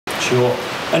Sure.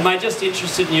 And mate, just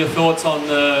interested in your thoughts on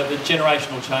the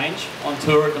generational change on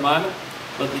tour at the moment.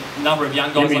 But the number of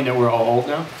young guys. You mean that we're all old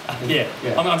now? Yeah.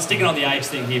 I'm sticking on the age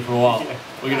thing here for a while. Yeah.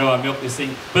 We're going to milk this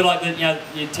thing. But like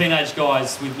your teenage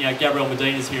guys with Gabriel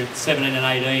Medina's here at 17 and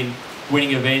 18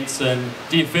 winning events, and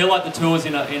do you feel like the tour's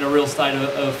in a real state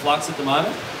of flux at the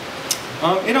moment?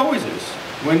 It always is.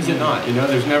 When's it not? You know,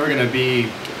 there's never going to be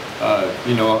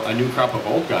you know, a new crop of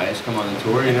old guys come on the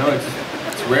tour. You know, it's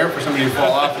rare for somebody to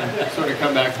fall off and sort of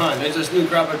come back on. There's this new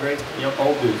crop of great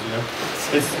old dudes. You know,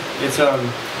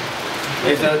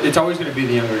 it's always going to be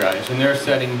the younger guys, and they're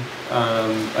setting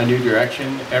a new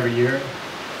direction every year.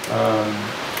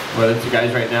 Whether it's the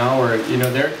guys right now or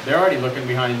they're already looking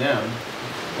behind them,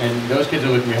 and those kids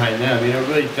are looking behind them. You know, it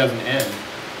really doesn't end.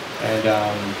 And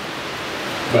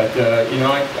but you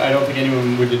know, I don't think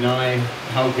anyone would deny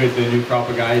how good the new crop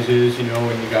of guys is. You know,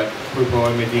 when you got Pupo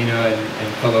and Medina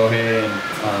and Kalohe and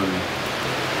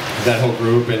that whole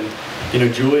group, and you know,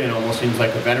 Julian almost seems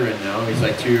like a veteran now. He's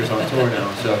like 2 years on tour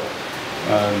now, so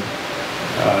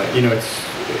you know,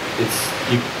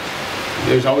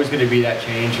 there's always going to be that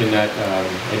change and that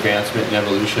advancement and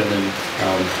evolution, and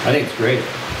I think it's great.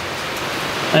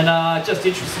 And just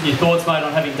interested in your thoughts, mate,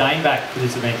 on having Dane back for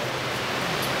this event.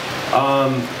 Are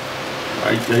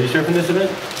you surfing this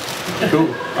event? Cool.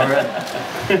 All right.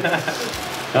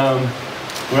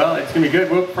 Well, it's gonna be good.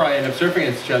 We'll probably end up surfing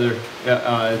against each other,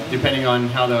 depending on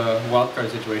how the wildcard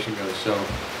situation goes. So,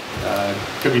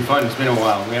 could be fun. It's been a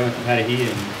while. We haven't had a heat,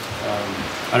 and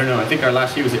I don't know. I think our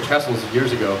last heat was at Trestles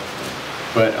years ago,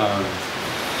 but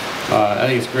I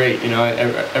think it's great. You know,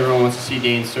 everyone wants to see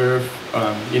Dane surf.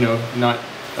 You know, not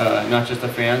just the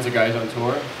fans, the guys on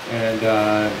tour, and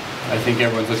I think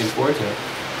everyone's looking forward to it.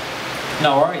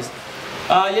 No worries.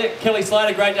 Yeah, Kelly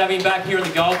Slater, great to have him back here in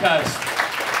the Gold Coast.